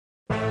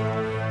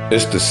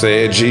It's the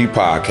C.I.A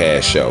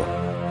podcast show.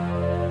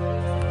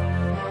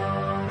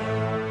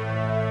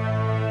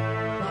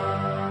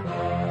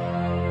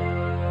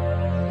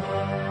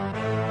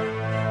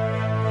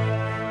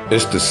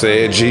 It's the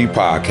C.I.A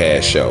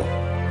podcast show.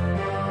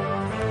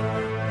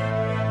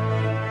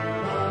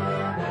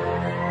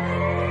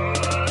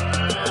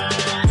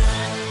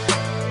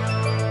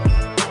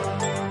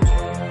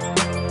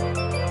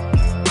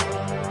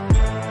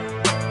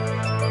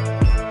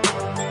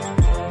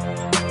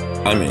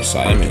 I'm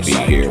excited to be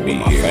here with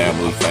my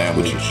family,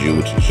 which is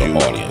you,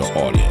 the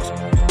audience.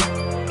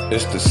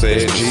 It's the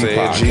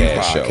C.I.A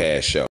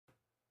podcast show.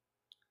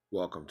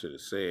 Welcome to the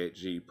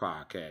C.I.A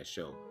podcast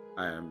show.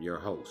 I am your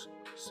host,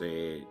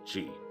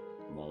 C.I.A.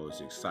 I'm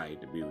always excited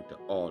to be with the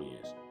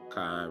audience,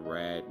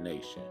 Conrad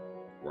Nation,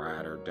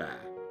 Ride or Die.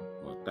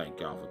 I want to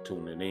thank y'all for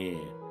tuning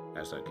in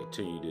as I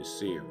continue this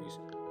series,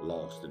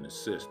 Lost in the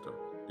System.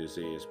 This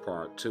is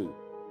part 2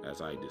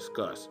 as I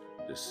discuss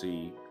the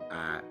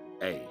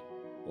C.I.A.,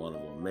 one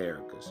of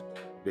America's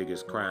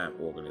biggest crime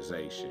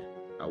organization.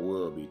 I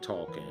will be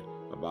talking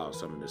about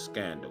some of the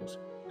scandals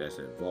that's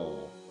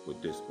involved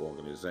with this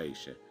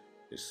organization.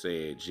 The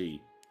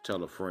C.I.A.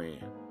 Tell a friend.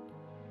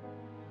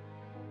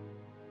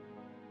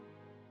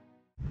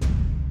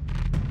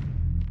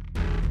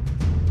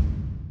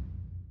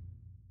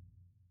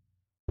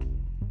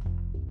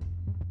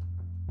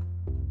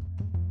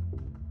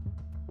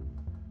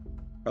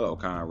 Hello,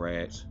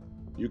 comrades.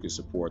 You can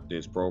support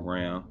this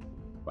program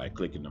by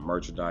clicking the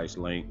merchandise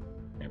link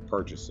and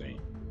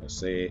purchasing a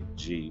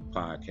C.I.A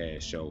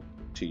podcast show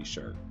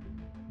t-shirt.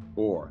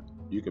 Or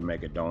you can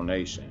make a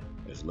donation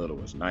as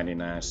little as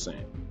 99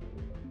 cents.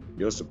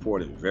 Your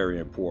support is very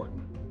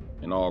important,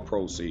 and all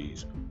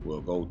proceeds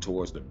will go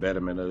towards the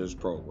betterment of this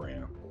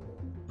program.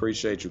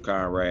 Appreciate you,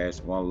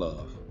 comrades. One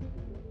love.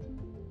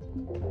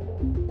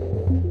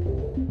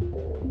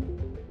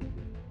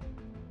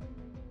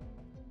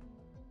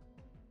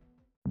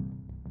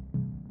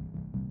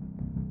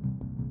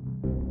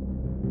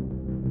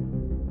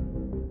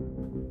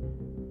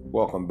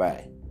 Welcome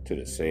back to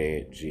the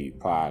C.I.A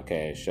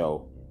podcast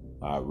show.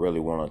 I really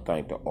want to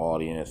thank the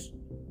audience.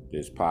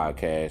 This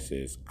podcast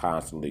is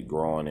constantly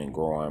growing and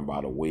growing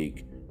by the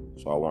week.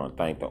 So I want to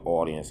thank the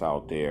audience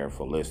out there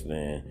for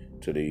listening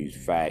to these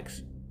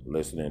facts,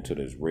 listening to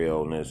this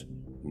realness.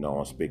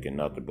 I'm speaking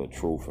nothing but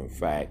truth and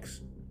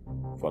facts.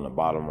 From the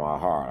bottom of my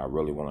heart, I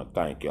really want to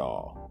thank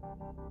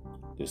y'all.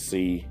 The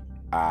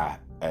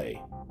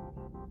C.I.A.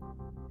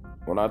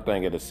 When I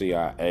think of the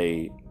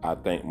C.I.A., I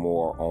think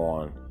more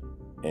on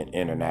an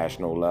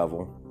international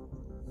level.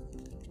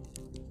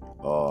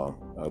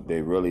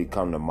 They really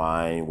come to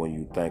mind when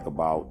you think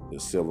about the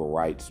civil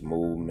rights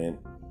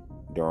movement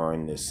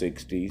during the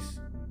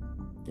 60s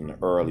and the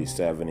early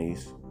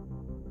 70s.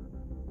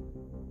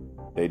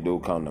 They do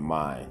come to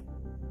mind.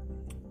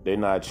 They're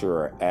not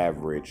your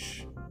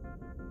average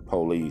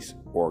police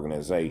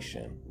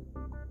organization.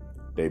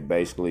 They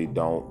basically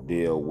don't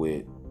deal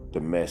with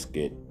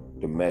domestic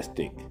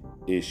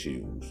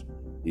issues,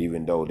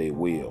 even though they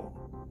will.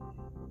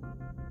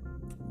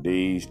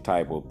 These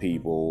type of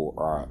people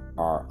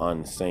are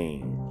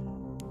unseen.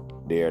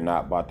 They are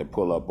not about to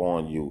pull up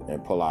on you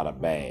and pull out a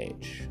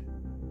badge.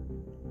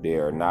 They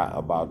are not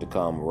about to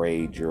come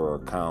raid your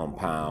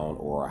compound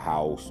or a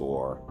house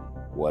or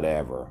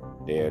whatever.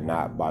 They are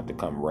not about to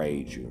come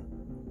raid you.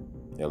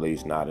 At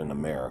least not in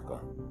America.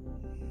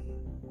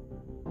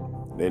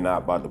 They're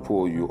not about to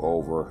pull you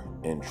over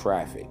in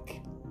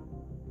traffic.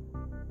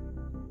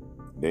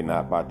 They're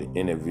not about to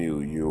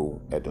interview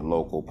you at the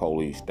local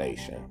police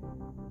station.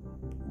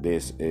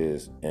 This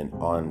is an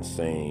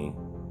unseen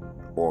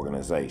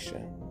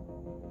organization.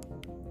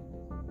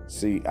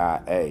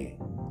 C.I.A.,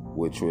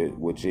 which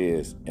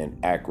is an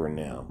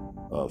acronym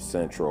of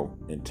Central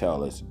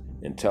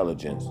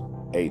Intelligence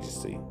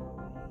Agency.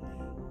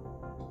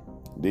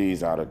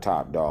 These are the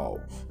top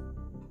dogs.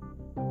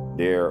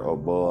 They're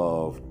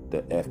above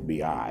the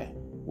FBI,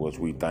 which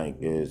we think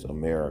is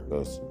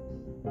America's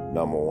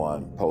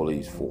 #1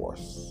 police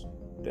force,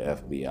 the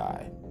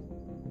FBI.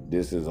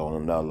 This is on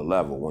another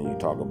level when you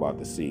talk about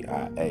the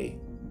C.I.A.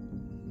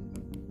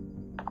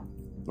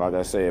 Like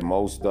I said,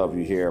 most stuff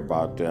you hear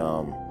about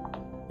them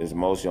is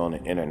mostly on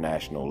the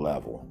international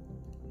level.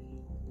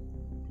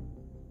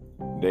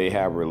 They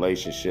have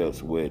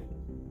relationships with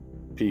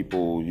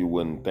people you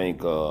wouldn't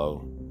think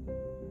of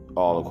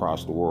all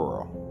across the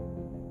world.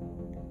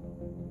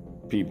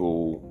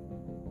 People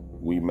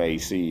we may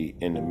see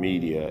in the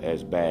media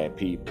as bad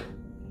people.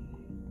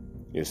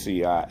 The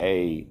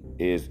C.I.A.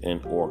 is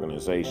an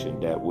organization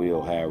that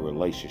will have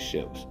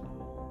relationships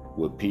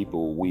with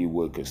people we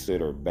would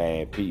consider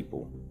bad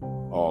people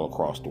all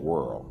across the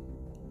world.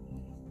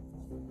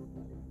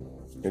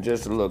 And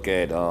just to look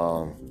at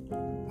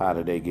how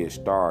did they get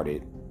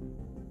started,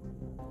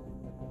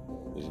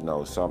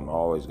 something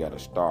always got to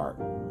start.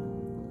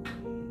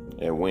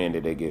 And when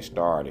did they get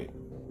started?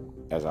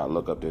 As I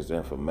look up this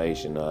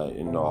information,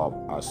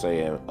 I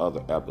say in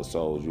other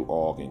episodes, you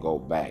all can go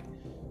back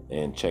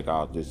and check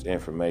out this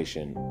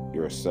information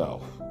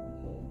yourself.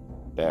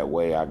 That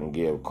way I can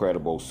give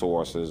credible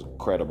sources,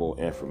 credible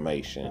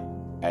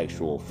information,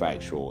 actual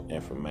factual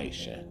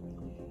information.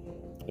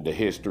 The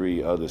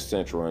history of the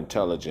Central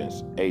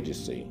Intelligence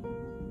Agency.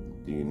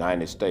 The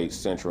United States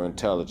Central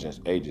Intelligence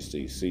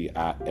Agency,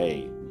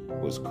 CIA,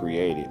 was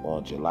created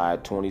on July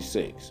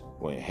 26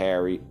 when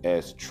Harry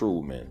S.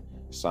 Truman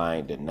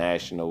signed the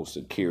National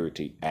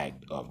Security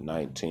Act of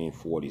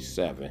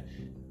 1947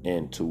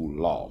 into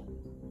law.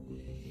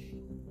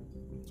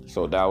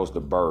 So that was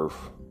the birth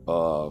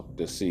of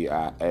the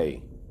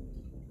CIA.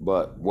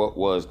 But what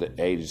was the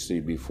agency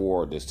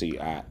before the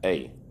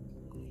CIA?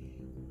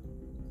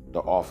 The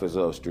Office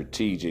of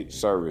Strategic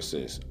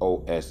Services,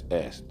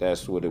 OSS.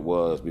 That's what it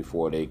was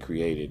before they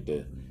created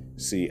the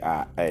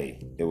CIA.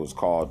 It was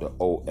called the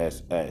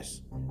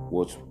OSS,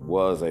 which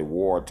was a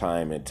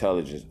wartime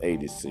intelligence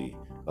agency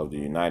of the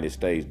United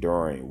States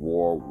during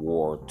World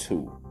War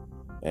II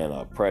and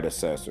a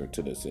predecessor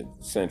to the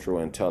Central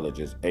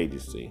Intelligence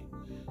Agency.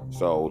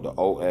 So the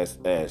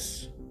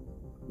OSS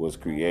was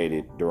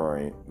created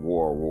during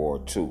World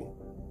War II.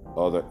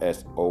 Other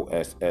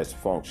OSS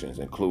functions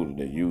included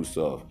the use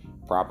of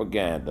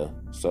propaganda,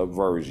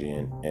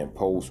 subversion, and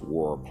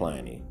post-war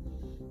planning.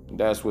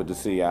 That's what the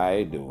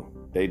CIA do.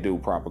 They do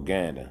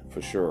propaganda,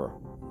 for sure.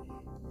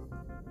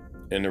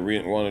 And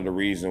one of the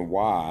reasons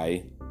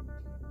why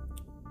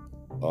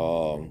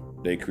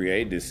they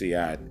created the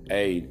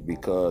CIA,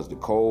 because the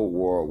Cold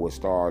War was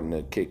starting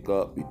to kick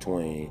up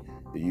between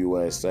the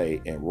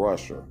USA and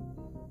Russia.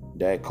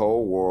 That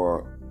Cold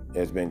War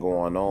has been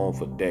going on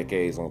for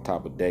decades on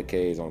top of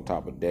decades on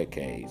top of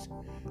decades,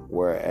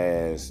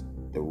 whereas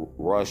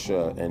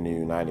Russia and the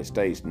United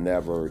States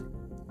never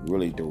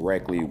really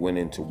directly went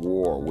into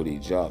war with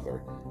each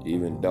other,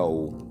 even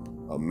though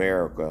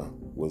America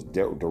was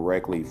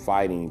directly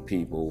fighting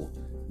people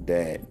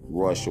that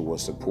Russia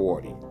was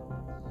supporting.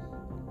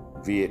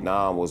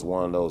 Vietnam was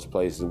one of those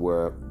places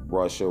where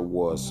Russia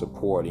was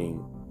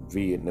supporting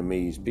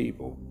Vietnamese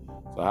people.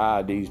 So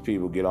how these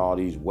people get all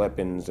these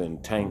weapons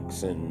and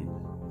tanks and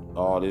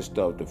all this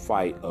stuff to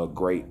fight a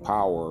great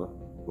power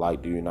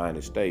like the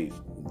United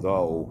States,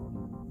 though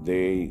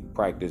they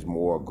practice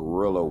more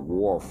guerrilla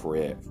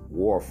warfare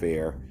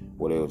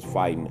where they was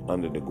fighting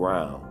under the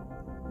ground,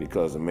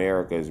 because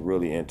America is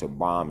really into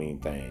bombing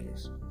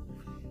things.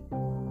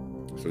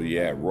 So you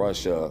had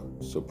Russia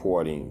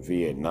supporting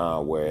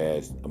Vietnam,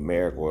 whereas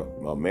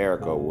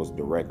America was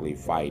directly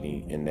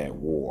fighting in that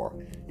war,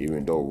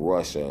 even though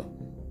Russia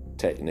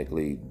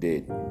technically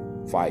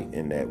didn't fight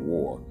in that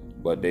war.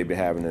 But they've been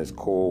having this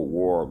Cold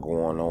War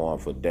going on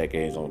for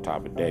decades on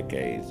top of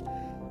decades.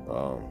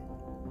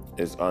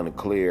 It's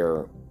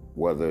unclear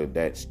whether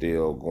that's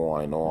still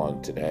going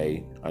on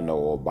today. I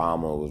know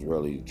Obama was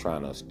really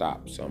trying to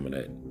stop some of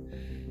that.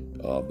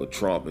 But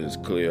Trump is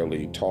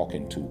clearly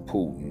talking to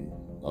Putin.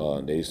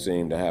 They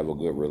seem to have a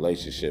good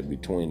relationship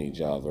between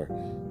each other.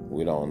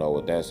 We don't know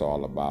what that's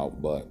all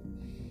about, but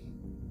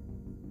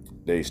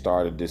they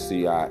started the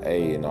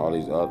CIA and all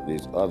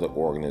these other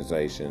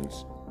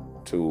organizations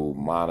to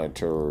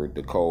monitor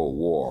the Cold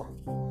War.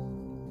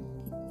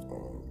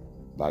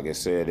 Like I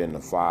said in the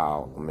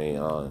file,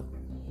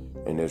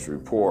 in this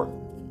report,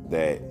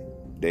 that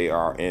they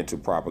are into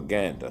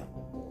propaganda.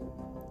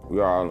 We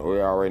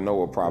already know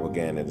what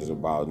propaganda is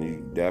about. And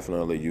you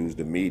definitely use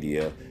the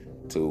media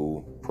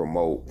to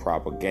promote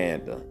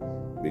propaganda,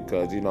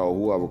 because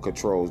whoever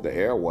controls the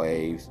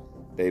airwaves,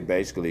 they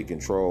basically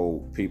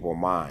control people's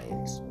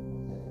minds.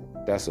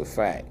 That's a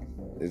fact.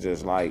 It's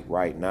just like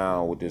right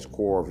now with this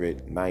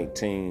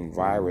COVID-19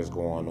 virus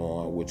going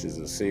on, which is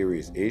a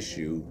serious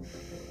issue,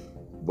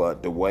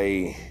 but the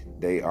way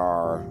they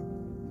are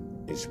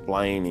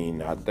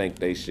explaining, I think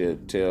they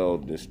should tell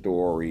the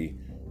story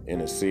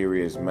in a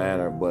serious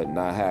manner, but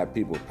not have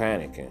people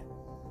panicking.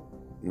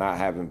 Not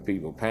having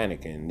people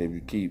panicking. If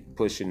you keep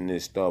pushing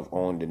this stuff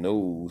on the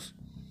news,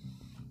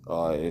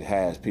 it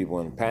has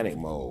people in panic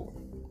mode.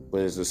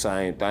 But it's the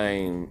same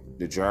thing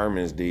the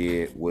Germans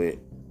did with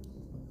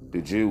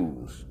the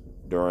Jews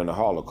during the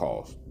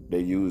Holocaust.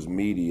 They used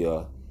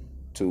media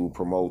to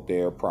promote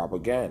their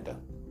propaganda.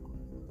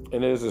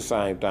 And it's the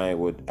same thing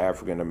with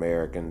African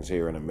Americans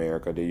here in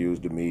America. They use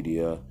the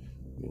media,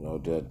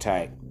 to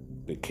attack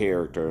the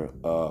character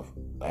of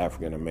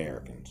African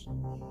Americans.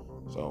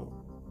 So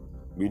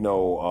we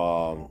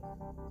know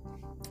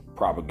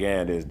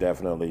propaganda is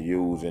definitely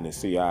used, and the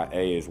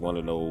CIA is one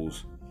of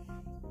those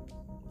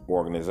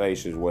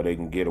organizations where they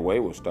can get away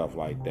with stuff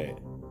like that.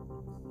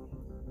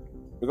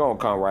 We're going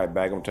to come right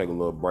back. I'm going to take a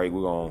little break.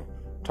 We're going to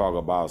talk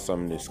about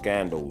some of the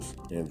scandals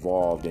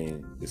involved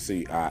in the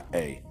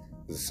CIA.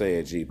 The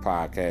C.I.A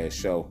podcast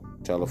show.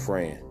 Tell a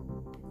friend.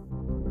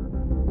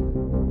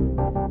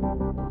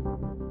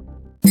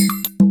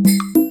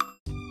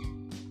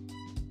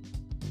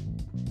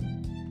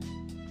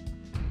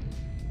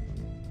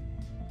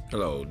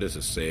 Hello, this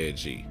is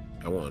C.I.A.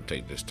 I want to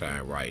take this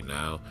time right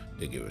now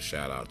to give a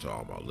shout out to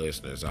all my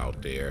listeners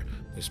out there,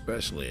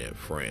 especially in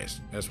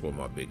France. That's where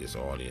my biggest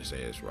audience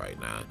is right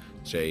now.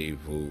 Je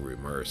vous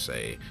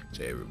remercie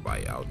to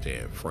everybody out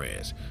there in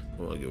France.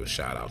 I want to give a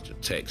shout out to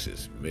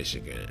Texas,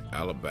 Michigan,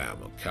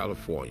 Alabama,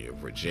 California,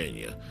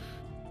 Virginia.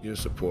 Your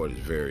support is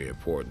very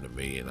important to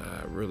me, and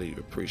I really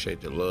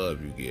appreciate the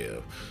love you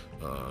give.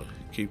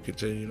 Keep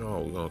continuing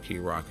on. We're going to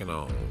keep rocking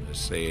on. It's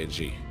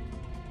C.I.A.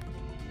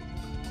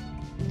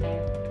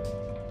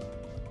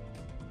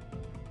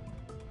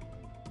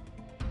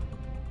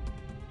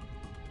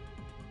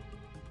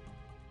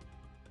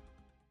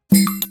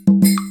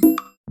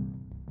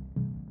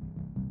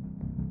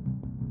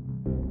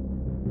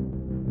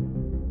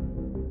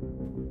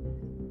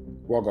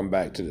 Welcome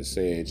back to the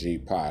C.I.A.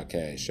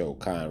 podcast show,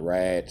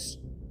 comrades.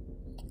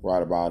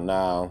 Right about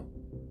now,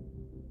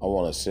 I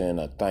want to send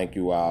a thank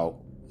you out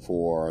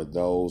for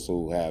those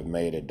who have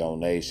made a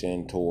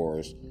donation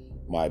towards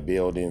my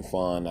building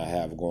fund I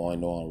have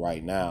going on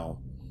right now.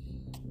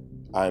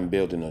 I'm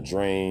building a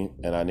dream,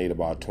 and I need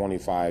about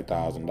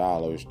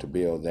 $25,000 to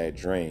build that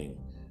dream.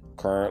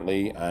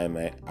 Currently,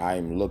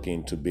 I'm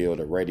looking to build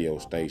a radio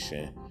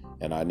station,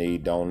 and I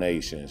need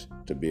donations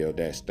to build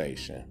that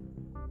station.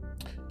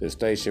 The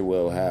station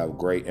will have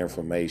great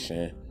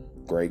information,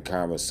 great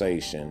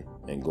conversation,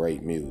 and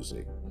great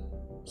music.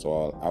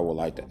 So I would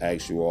like to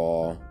ask you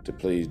all to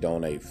please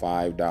donate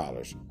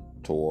 $5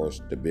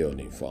 towards the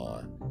building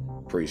fund.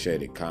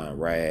 Appreciate it,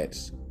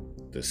 comrades.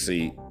 The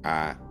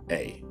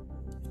C.I.A.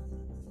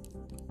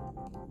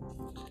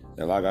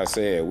 And like I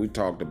said, we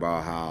talked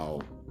about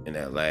how in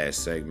that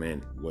last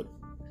segment what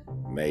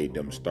made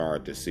them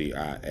start the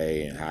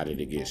C.I.A. and how did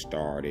it get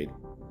started,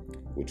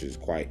 which is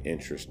quite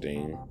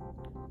interesting.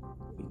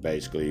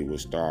 Basically, it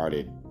was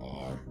started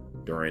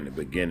during the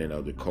beginning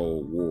of the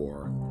Cold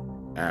War,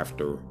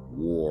 after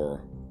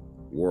World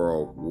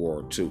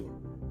War II.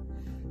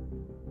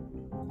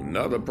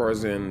 Another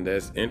person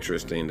that's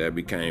interesting that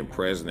became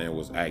president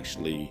was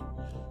actually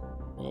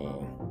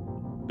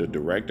the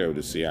director of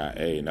the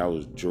CIA, and that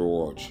was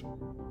George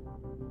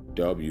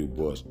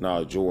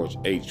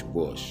H.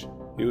 Bush.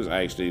 He was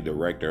actually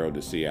director of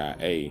the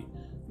CIA.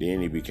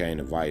 Then he became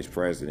the vice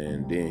president,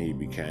 and then he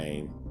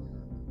became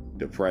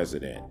the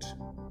president.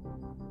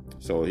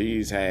 So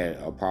he's had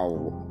a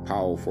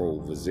powerful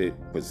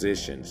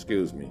position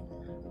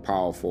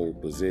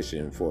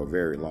for a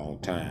very long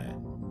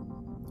time.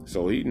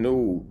 So he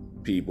knew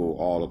people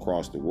all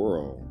across the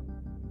world,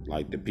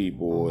 like the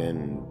people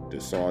in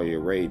the Saudi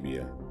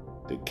Arabia,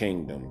 the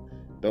kingdom.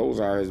 Those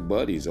are his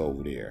buddies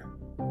over there.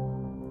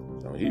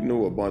 So he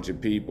knew a bunch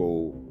of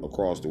people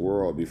across the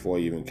world before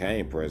he even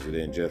became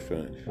president, just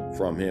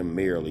from him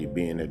merely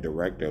being the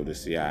director of the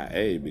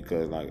CIA,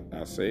 because like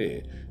I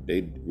said,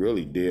 they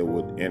really deal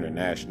with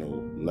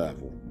international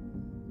level.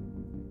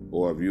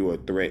 Or if you're a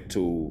threat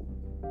to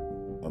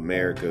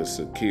America's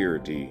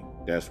security,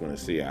 that's when the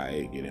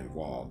CIA get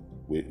involved,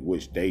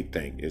 which they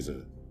think is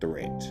a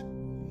threat.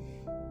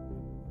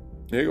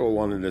 Here go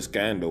one of the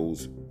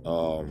scandals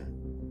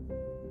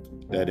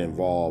that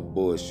involved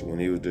Bush when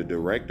he was the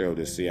director of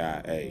the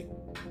CIA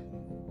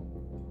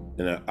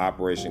in an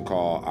operation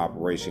called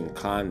Operation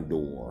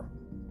Condor,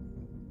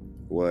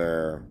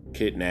 where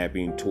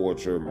kidnapping,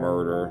 torture,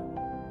 murder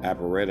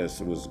apparatus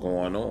was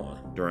going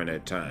on during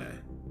that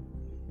time,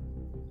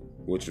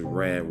 which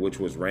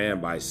was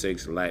ran by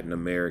 6 Latin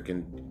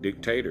American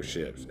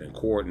dictatorships and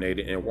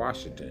coordinated in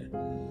Washington.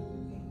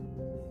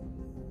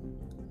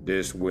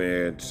 This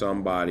when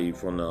somebody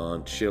from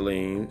the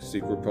Chilean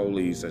secret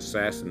police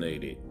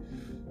assassinated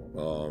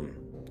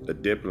a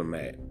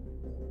diplomat.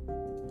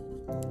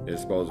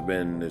 It's supposed to have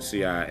been the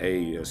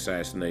CIA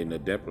assassinating a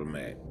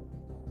diplomat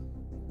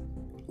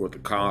with a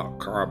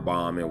car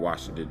bomb in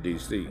Washington,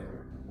 D.C.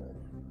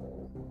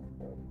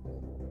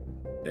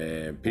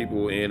 And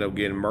people end up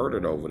getting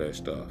murdered over that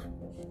stuff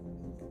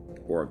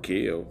or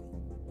killed.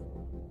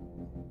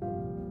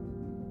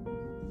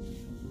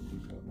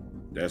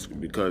 That's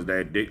because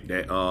that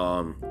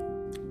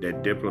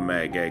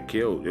diplomat got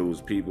killed. It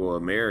was people,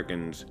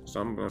 Americans,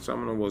 some of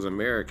them was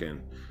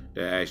American,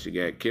 that actually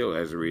got killed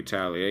as a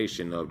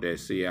retaliation of that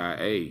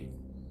CIA.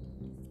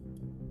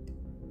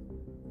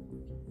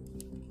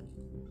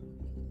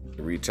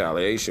 The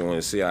retaliation when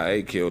the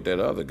CIA killed that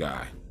other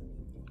guy.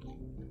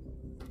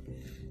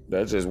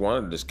 That's just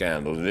one of the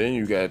scandals. Then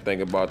you got to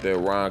think about the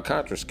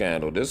Iran-Contra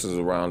scandal. This is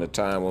around the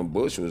time when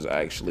Bush was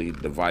actually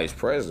the vice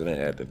president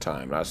at the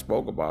time. And I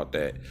spoke about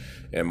that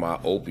in my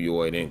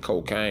opioid and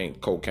cocaine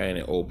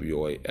and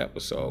opioid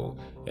episode.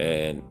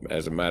 And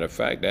as a matter of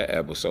fact, that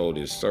episode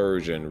is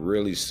surging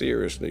really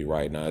seriously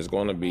right now. It's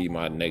going to be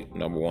my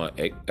number one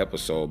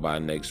episode by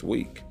next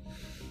week.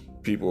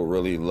 People are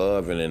really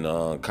loving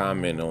and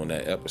commenting on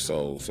that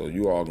episode. So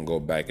you all can go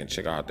back and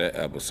check out that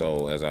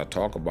episode as I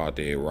talk about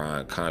the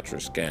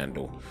Iran-Contra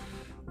scandal,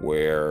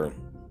 where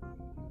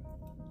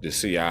the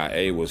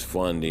CIA was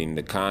funding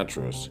the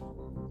Contras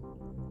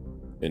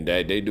And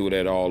that they do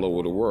that all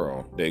over the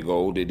world. They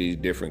go to these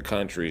different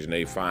countries and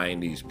they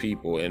find these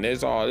people, and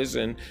it's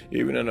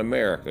even in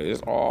America.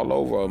 It's all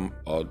over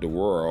the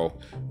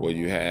world where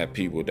you have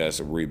people that's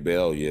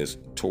rebellious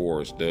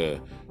towards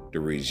the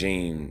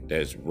regime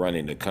that's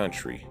running the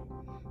country.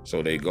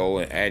 So they go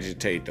and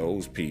agitate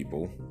those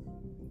people.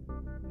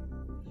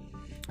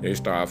 They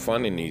start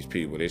funding these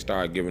people. They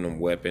start giving them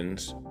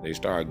weapons. They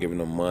start giving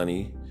them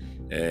money,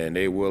 and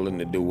they're willing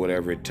to do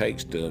whatever it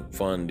takes to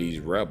fund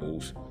these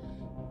rebels.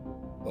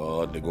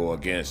 To go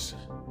against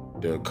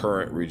the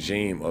current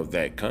regime of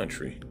that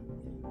country.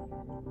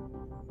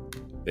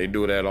 They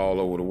do that all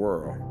over the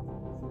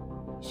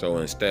world. So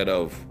instead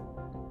of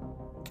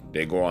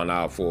they going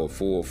out for a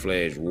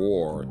full-fledged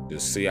war, the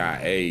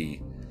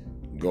CIA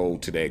go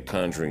to that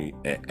country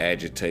and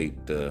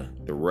agitate the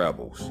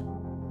rebels.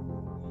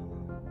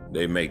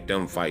 They make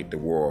them fight the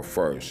war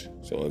first.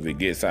 So if it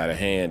gets out of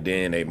hand,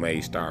 then they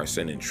may start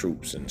sending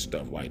troops and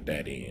stuff like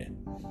that in.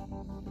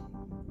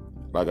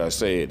 Like I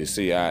said, the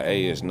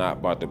CIA is not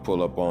about to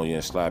pull up on you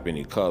and slap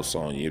any cuffs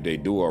on you. If they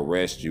do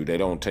arrest you, they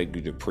don't take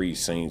you to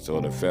precincts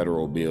or the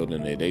federal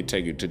building. They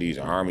take you to these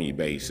army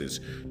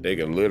bases. They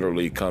can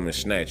literally come and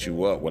snatch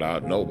you up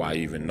without nobody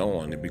even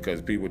knowing it,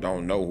 because people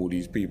don't know who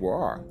these people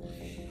are.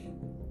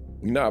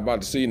 You're not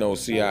about to see no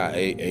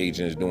CIA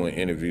agents doing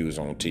interviews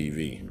on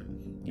TV.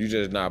 You're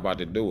just not about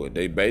to do it.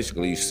 They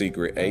basically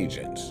secret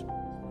agents.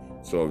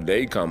 So if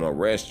they come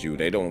arrest you,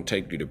 they don't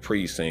take you to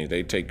precincts.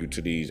 They take you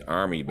to these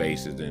army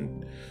bases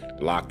and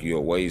lock you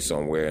away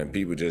somewhere, and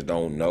people just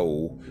don't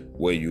know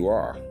where you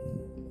are.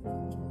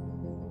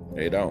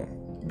 They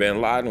don't.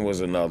 Bin Laden was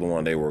another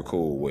one they were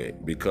cool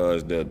with,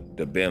 because the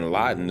Bin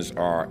Ladens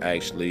are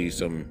actually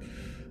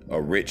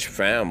a rich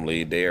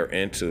family. They're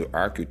into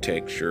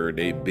architecture.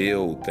 They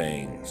build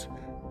things.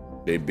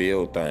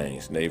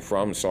 They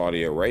from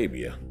Saudi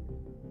Arabia.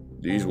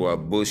 These were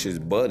Bush's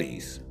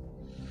buddies.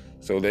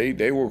 So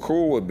they were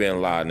cool with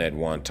Bin Laden at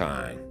one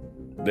time.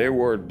 They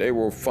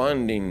were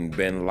funding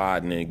Bin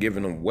Laden and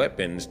giving them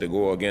weapons to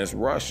go against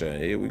Russia.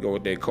 Here we go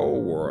with that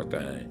Cold War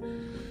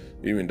thing.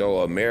 Even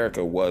though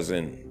America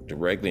wasn't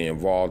directly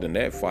involved in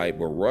that fight,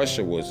 but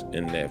Russia was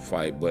in that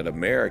fight. But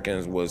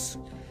Americans was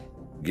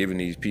giving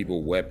these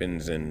people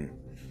weapons and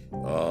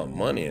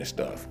money and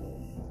stuff.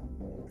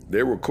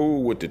 They were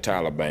cool with the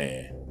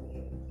Taliban.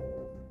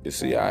 The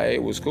CIA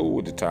was cool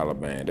with the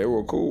Taliban. They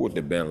were cool with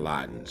the Bin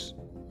Ladens.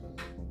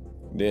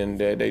 Then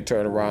they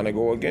turn around and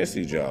go against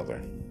each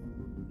other.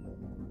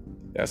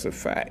 That's a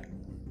fact.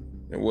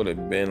 And would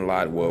have Bin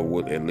Laden,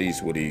 well, at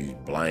least what he's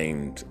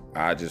blamed,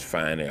 I just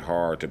find it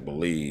hard to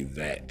believe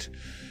that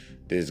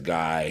this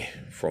guy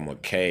from a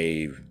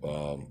cave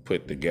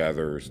put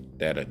together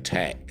that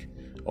attack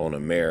on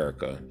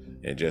America,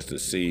 and just to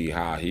see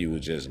how he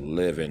was just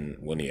living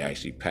when he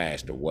actually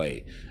passed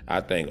away. I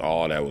think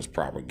all that was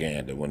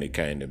propaganda when it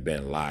came to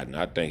Bin Laden.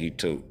 I think he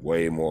took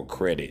way more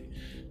credit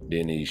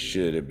than he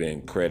should have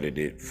been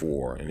credited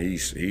for. And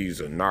he's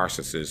a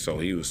narcissist, so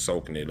he was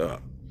soaking it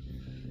up.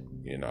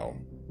 You know,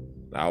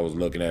 I was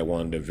looking at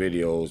one of the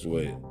videos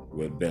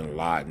with Bin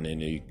Laden,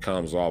 and he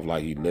comes off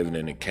like he's living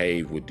in a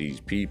cave with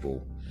these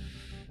people.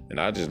 And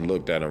I just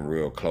looked at him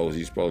real close.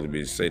 He's supposed to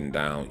be sitting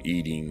down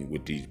eating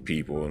with these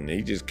people, and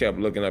he just kept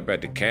looking up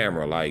at the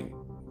camera like,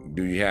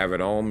 do you have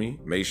it on me?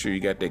 Make sure you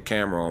got that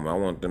camera on me. I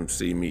want them to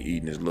see me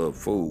eating this little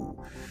food.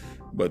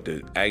 But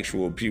the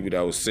actual people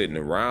that was sitting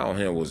around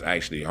him was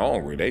actually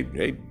hungry.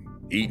 They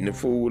eating the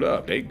food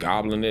up. They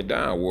gobbling it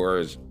down.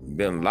 Whereas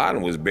Bin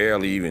Laden was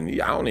barely even,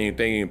 I don't even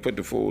think he even put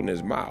the food in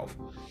his mouth.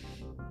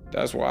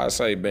 That's why I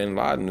say Bin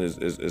Laden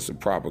is a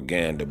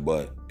propaganda,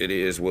 but it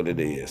is what it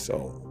is.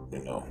 So,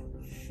 you know,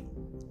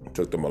 it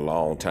took them a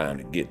long time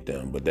to get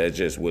them, but that's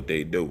just what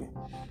they do.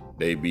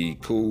 They be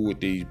cool with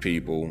these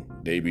people.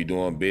 They be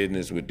doing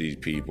business with these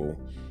people.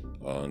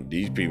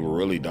 These people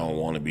really don't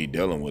want to be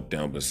dealing with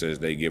them, but since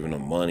they giving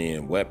them money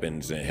and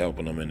weapons and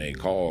helping them in their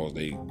cause,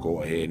 they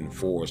go ahead and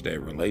force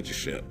that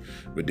relationship.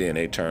 But then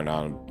they turn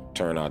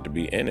out to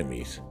be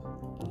enemies.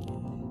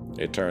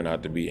 They turn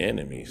out to be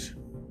enemies.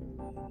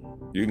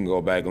 You can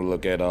go back and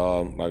look at,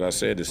 like I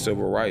said, the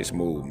civil rights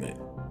movement.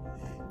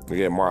 Look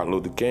at Martin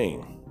Luther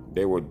King.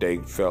 They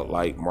felt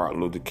like Martin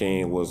Luther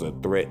King was a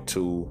threat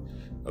to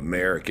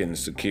American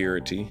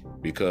security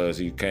because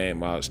he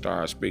came out and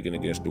started speaking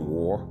against the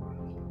war.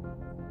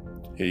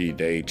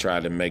 They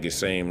tried to make it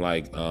seem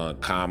like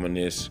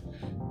communist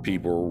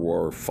people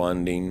were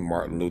funding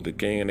Martin Luther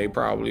King, and they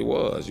probably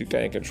was. You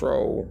can't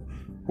control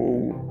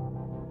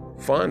who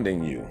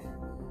funding you.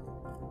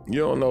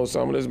 You don't know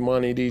some of this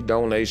money, these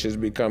donations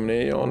be coming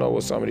in. You don't know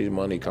where some of these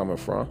money coming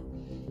from.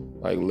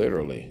 Like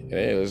literally. And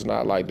it's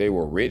not like they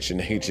were rich and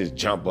they just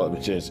jump up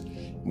and just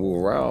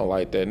move around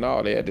like that.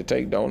 No, they had to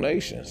take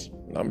donations.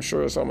 And I'm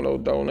sure some of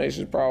those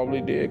donations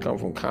probably did come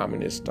from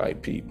communist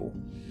type people.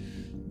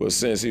 But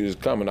since he was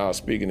coming out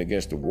speaking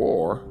against the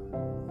war,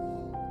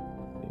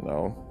 you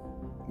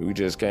know, we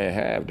just can't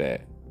have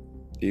that.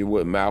 He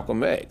with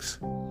Malcolm X.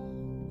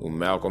 When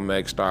Malcolm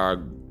X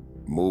started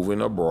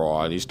moving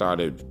abroad, he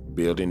started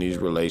building these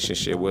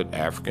relationships with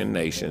African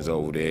nations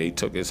over there. He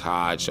took his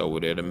Hajj over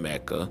there to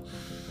Mecca,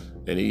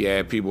 and he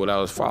had people that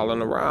was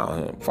following him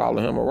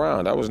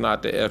around. That was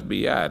not the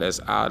FBI. That's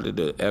out of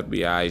the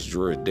FBI's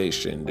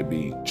jurisdiction to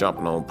be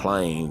jumping on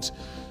planes,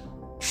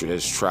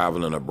 just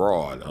traveling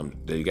abroad.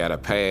 They got to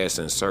pass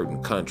in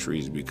certain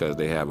countries because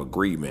they have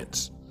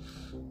agreements.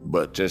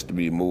 But just to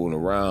be moving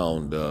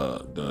around,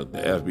 the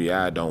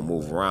FBI don't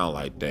move around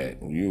like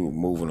that. You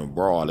moving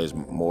abroad, it's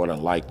more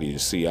than likely the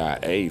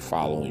CIA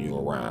following you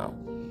around.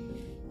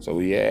 So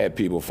he had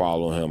people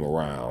following him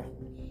around.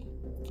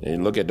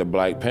 And look at the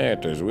Black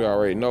Panthers. We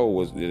already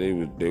know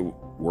they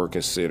were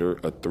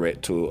considered a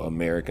threat to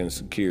American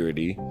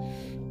security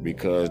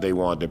because they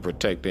wanted to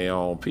protect their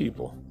own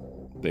people.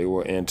 They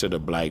were into the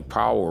Black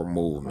Power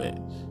movement,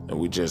 and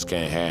we just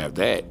can't have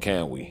that,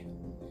 can we?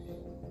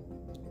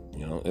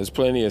 You know, there's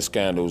plenty of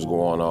scandals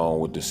going on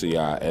with the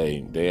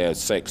CIA. They had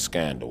sex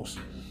scandals.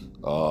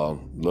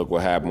 Look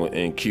what happened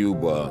in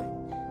Cuba.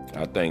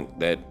 I think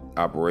that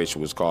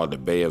operation was called the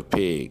Bay of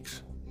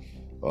Pigs,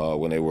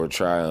 when they were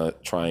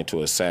trying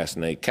to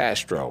assassinate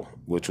Castro,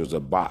 which was a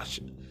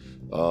botched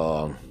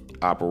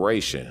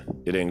operation.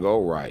 It didn't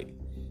go right.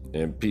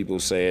 And people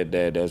said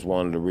that that's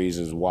one of the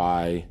reasons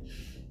why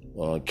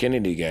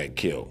Kennedy got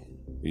killed,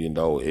 even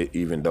though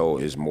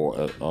it's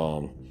more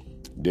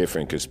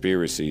different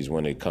conspiracies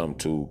when it come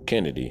to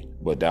Kennedy,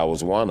 but that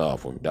was one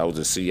of them. That was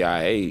a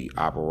CIA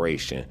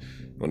operation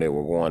when they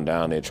were going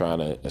down there trying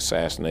to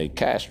assassinate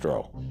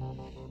Castro.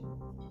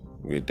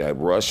 That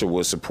Russia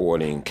was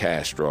supporting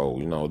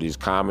Castro, these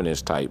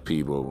communist type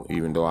people,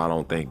 even though I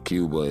don't think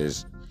Cuba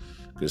is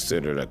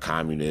considered a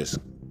communist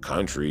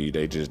country.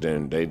 They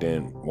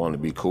didn't want to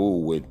be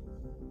cool with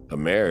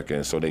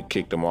Americans, so they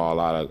kicked them all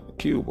out of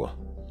Cuba.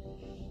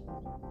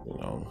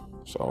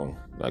 So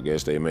I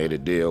guess they made a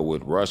deal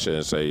with Russia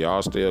and say,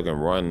 y'all still can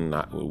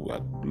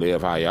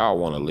live how y'all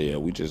want to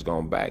live. We just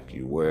gonna back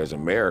you. Whereas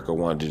America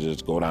wanted to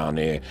just go down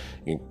there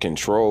and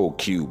control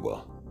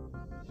Cuba.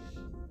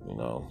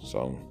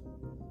 So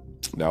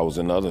that was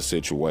another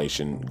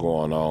situation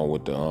going on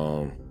with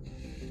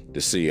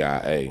the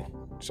CIA.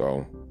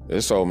 So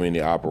there's so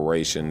many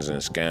operations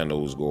and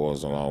scandals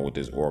goes along with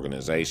this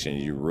organization.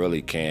 You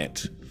really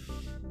can't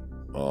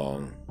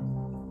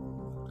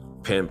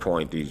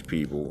pinpoint these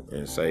people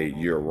and say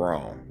you're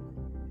wrong.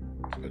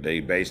 But they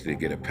basically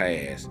get a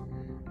pass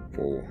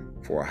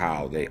for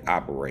how they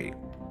operate.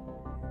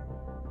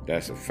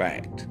 That's a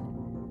fact.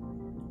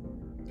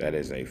 That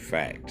is a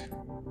fact.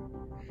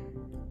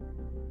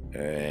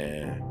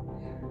 And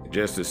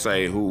just to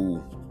say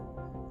who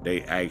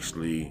they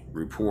actually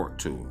report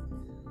to,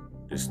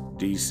 this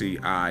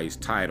DCI's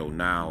title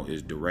now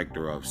is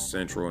Director of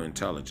Central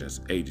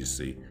Intelligence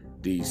Agency,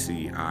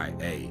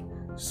 DCIA,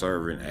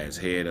 serving as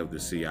head of the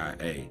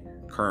CIA.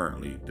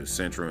 Currently, the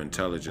Central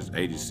Intelligence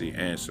Agency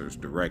answers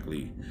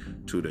directly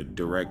to the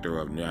Director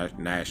of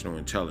National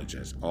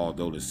Intelligence,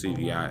 although the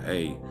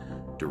CIA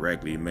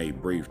directly may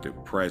brief the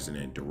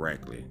President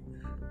directly.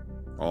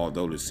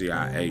 Although the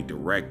CIA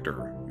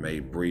Director may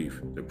brief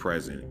the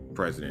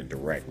President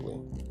directly.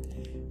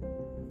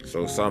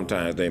 So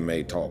sometimes they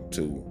may talk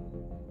to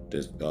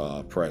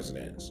the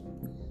presidents.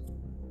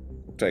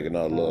 Take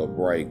another little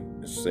break.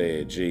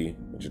 Said G.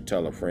 Would you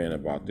tell a friend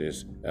about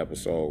this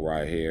episode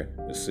right here?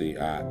 The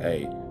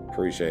C.I.A.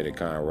 Appreciate it,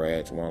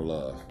 comrades. One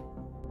love.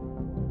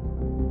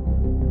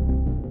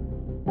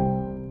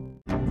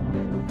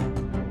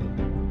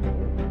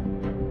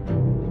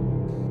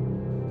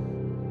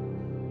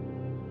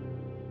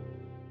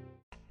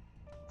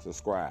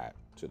 Subscribe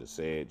to the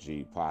Said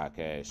G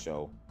podcast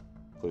show.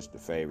 Push the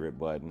favorite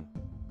button.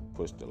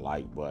 Push the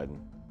like button.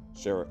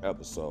 Share an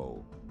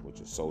episode with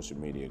your social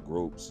media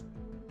groups.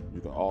 You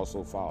can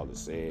also follow the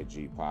Said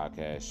G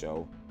podcast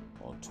show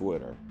on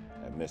Twitter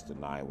at Mr.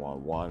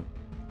 911,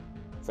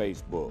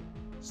 Facebook,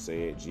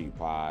 Said G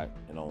Pod,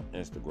 and on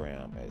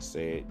Instagram at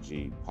Said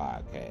G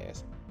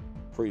Podcast.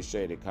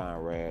 Appreciate it,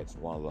 comrades.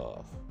 One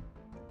love.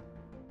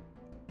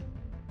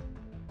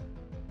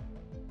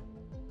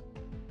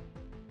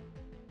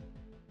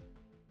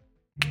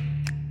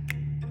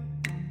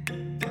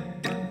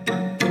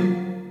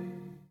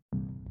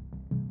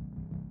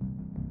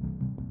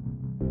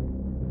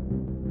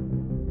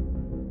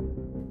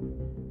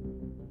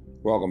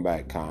 Welcome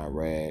back,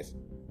 comrades.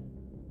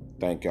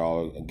 Thank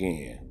y'all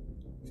again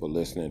for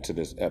listening to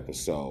this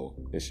episode.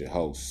 It's your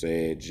host,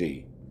 Said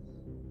G.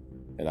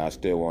 And I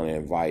still want to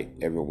invite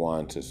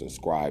everyone to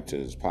subscribe to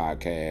this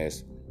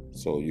podcast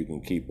so you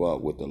can keep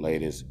up with the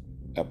latest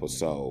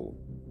episode.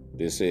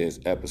 This is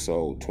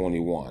episode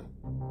 21.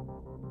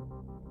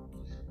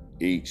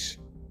 Each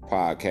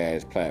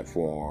podcast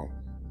platform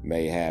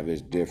may have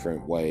its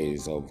different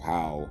ways of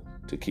how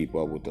to keep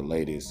up with the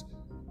latest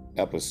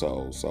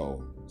episodes.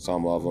 So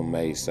some of them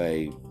may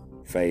say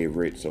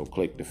favorite, so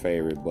click the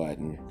favorite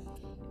button.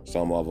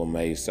 Some of them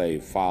may say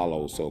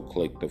follow, so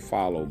click the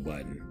follow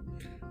button.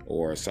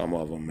 Or some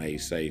of them may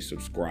say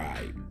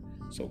subscribe,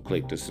 so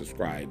click the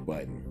subscribe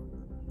button.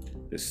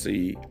 The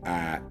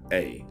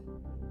C.I.A.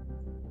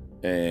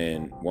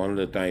 And one of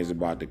the things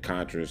about the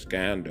Contra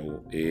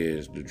scandal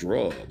is the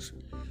drugs.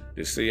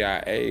 The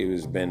CIA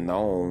has been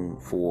known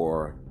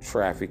for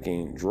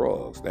trafficking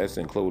drugs. That's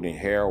including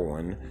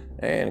heroin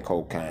and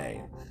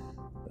cocaine.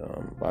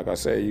 Like I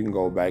said, you can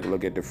go back and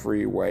look at the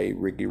Freeway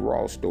Ricky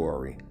Ross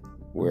story,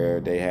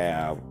 where they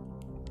have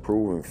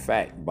proven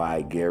fact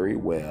by Gary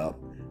Webb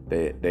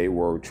that they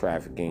were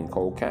trafficking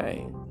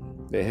cocaine.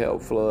 They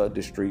helped flood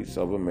the streets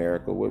of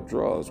America with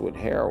drugs, with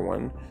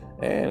heroin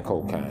and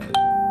cocaine.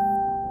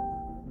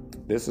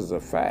 This is a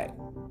fact.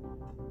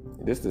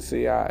 This is the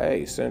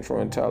CIA,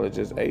 Central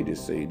Intelligence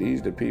Agency.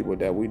 These are the people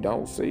that we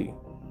don't see.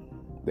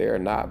 They're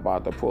not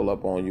about to pull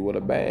up on you with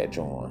a badge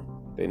on.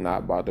 They're not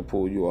about to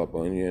pull you up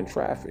on you in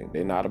traffic.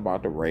 They're not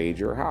about to raid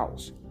your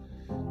house.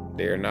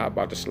 They're not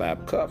about to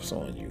slap cuffs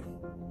on you.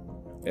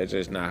 That's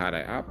just not how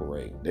they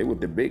operate. They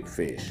with the big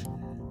fish.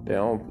 They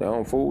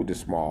don't fool with the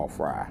small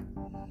fry.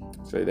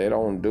 So they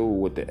don't do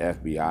what the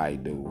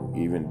FBI do,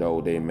 even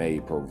though they may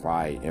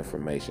provide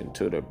information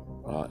to the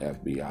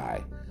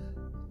FBI.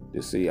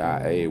 The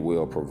CIA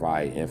will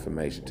provide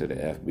information to the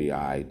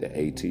FBI, the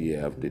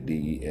ATF, the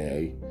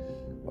DEA,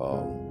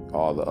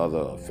 all the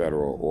other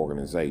federal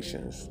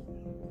organizations.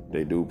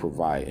 They do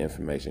provide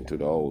information to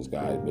those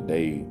guys, but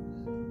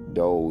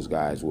those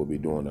guys will be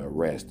doing the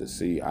arrest. The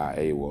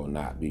CIA will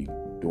not be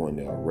doing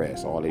the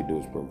arrest. All they do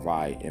is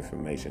provide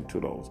information to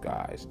those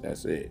guys.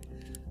 That's it.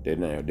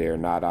 They're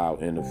not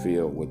out in the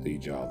field with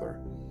each other.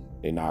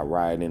 They're not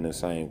riding in the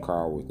same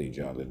car with each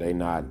other. They're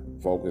not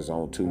focused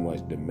on too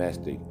much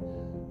domestic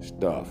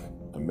stuff,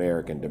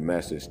 American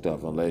domestic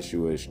stuff, unless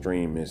you're an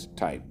extremist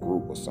type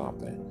group or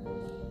something.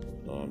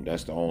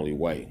 That's the only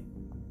way.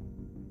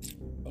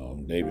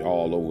 They be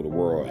all over the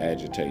world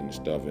agitating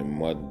stuff,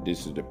 and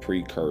this is the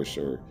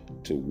precursor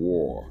to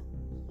war.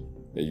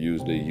 They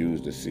usually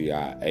use the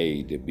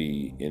CIA to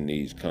be in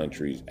these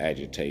countries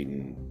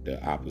agitating the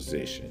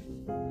opposition.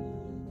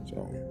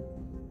 So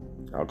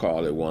I'll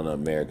call it one of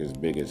America's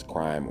biggest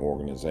crime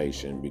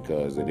organization,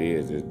 because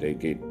they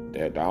get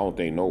that. I don't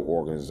think no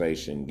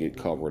organization get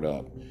covered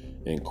up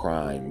in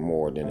crime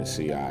more than the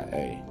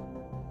CIA.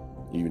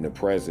 Even the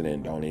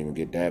president don't even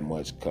get that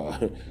much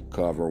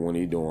cover when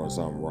he doing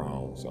something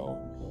wrong. So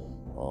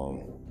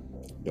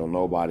don't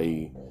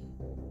nobody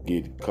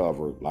get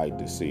covered like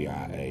the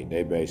CIA.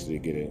 They basically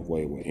get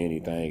away with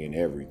anything and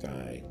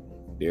everything.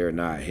 They're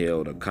not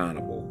held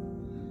accountable,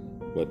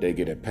 but they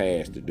get a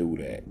pass to do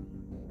that.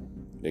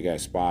 They got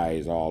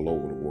spies all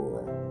over the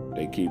world.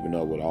 They keeping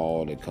up with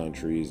all the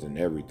countries and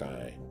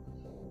everything.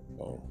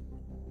 So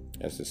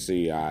that's the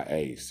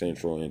CIA,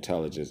 Central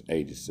Intelligence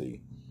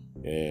Agency.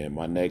 And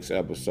my next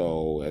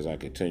episode, as I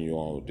continue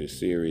on with this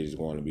series, is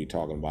going to be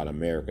talking about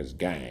America's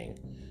gang,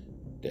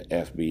 the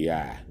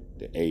FBI,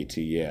 the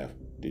ATF,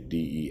 the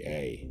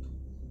DEA.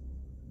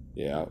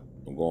 Yeah,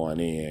 I'm going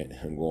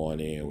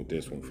in with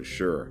this one for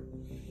sure.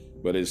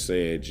 But it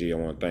said, I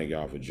want to thank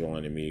y'all for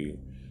joining me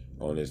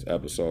on this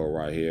episode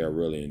right here. I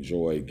really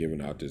enjoyed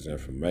giving out this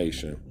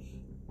information.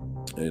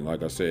 And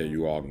like I said,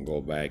 you all can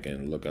go back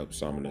and look up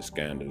some of the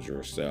scandals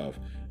yourself.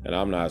 And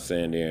I'm not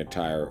saying the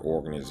entire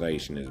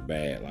organization is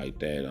bad like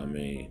that. I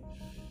mean,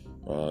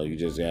 you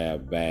just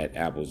have bad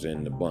apples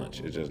in the bunch.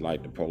 It's just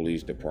like the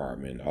police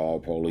department.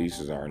 All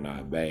polices are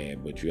not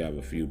bad, but you have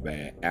a few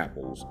bad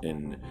apples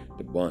in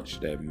the bunch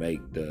that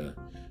make the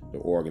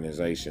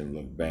organization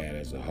look bad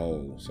as a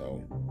whole.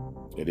 So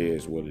it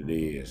is what it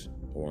is.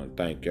 I want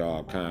to thank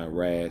y'all,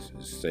 comrades.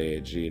 It's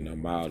C.I.A, and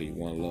I'm out.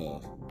 One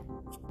love.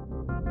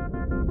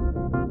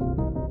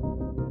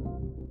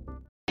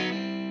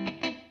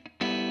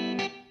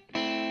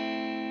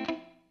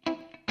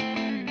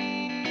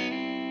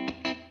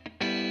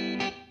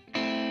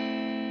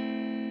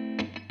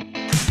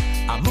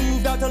 I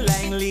moved out to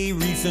Langley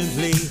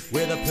recently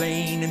with a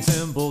plain and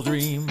simple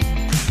dream.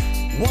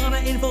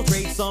 Wanna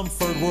infiltrate some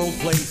third world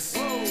place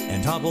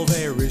and topple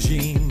their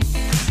regime.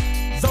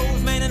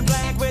 Those men in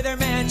black with their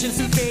mansion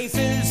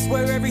suitcases,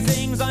 where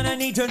everything's on a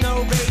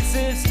need-to-know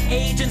basis.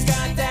 Agents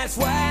got that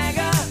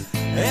swagger,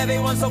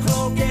 everyone's so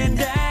cloak and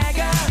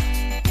dagger.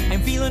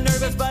 I'm feeling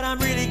nervous, but I'm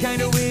really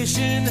kinda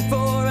wishing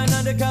for an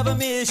undercover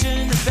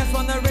mission. That's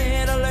when the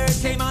red alert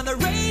came on the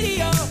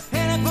radio,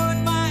 and I put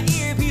my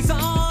earpiece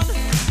on.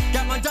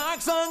 Got my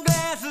dark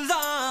sunglasses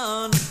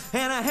on,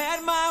 and I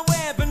had my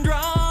weapon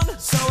drawn.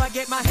 So I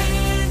get my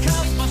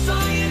handcuffs, my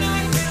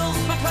cyanide pills,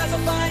 my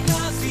classified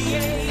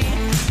dossier.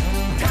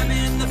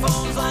 Timing the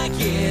phones like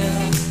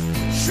yeah,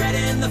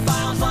 shredding the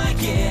files like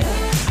yeah.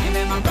 I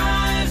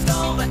memorized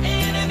all the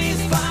enemy's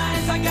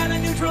spies, I gotta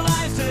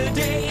neutralize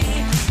today.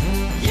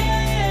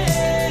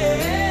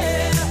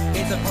 Yeah,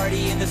 it's a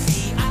party in the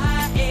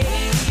CIA.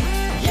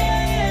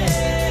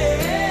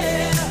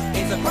 Yeah,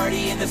 it's a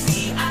party in the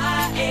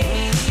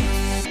CIA.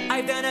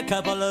 I've done a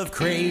couple of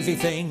crazy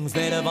things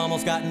that have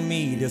almost gotten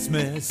me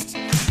dismissed,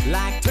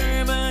 like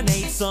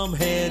terminate some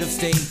head of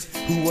state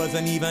who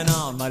wasn't even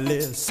on my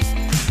list.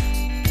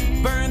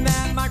 Burn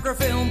that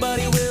microfilm,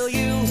 buddy, will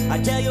you?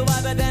 I'd tell you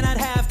why, but then I'd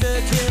have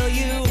to kill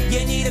you.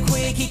 You need a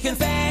quickie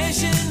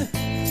confession?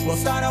 We'll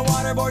start a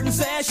waterboarding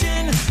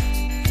session.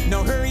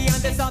 No hurry on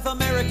the South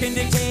American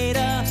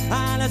dictator,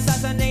 I'll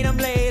assassinate him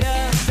later.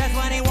 That's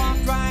when he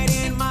walked right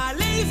in my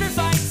laser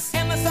sights,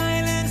 and my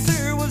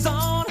silencer was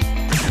on,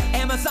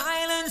 and my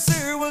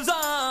silencer was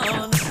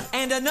on,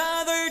 and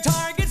another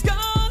target's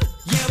gone.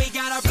 Yeah, we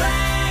got our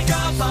flag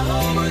up all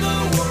over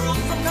the world,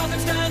 from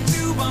Kazakhstan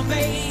to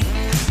Bombay,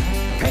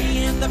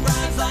 paying the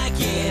bribes like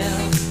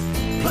yeah,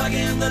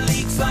 plugging the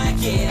leaks like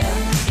yeah,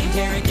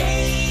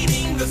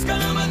 interrogating the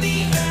scum of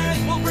the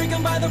earth, we'll break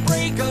them by the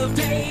break of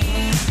day.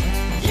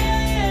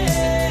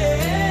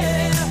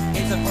 Yeah,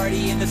 it's a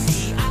party in the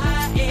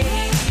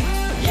CIA.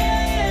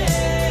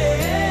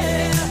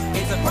 Yeah,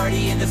 it's a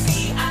party in the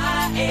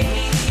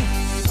CIA.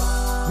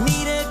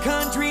 Need a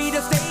country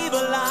to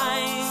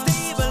stabilize.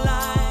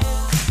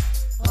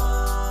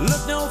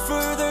 Look no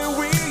further,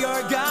 we're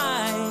your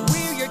guys.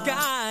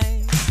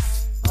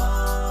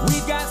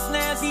 We've got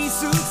snazzy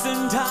suits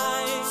and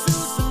ties,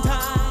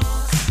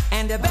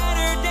 and a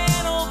better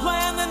dental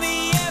plan than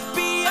the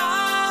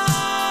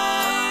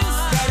FBI's.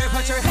 Better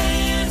put your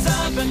hands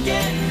up and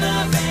get in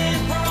the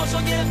van, or else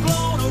you'll get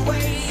blown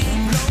away.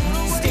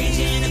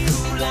 Staging a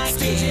coup like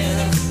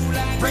yeah,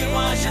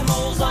 brainwashing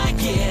moles like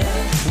yeah.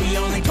 We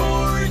only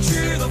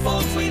torture the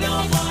folks we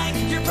don't like.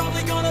 You're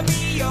probably gonna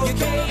be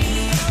okay.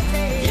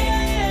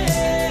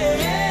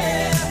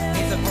 Yeah,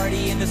 it's a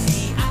party in the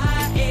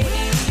CIA.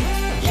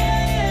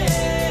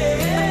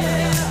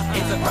 Yeah,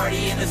 it's a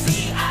party in the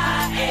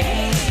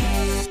CIA.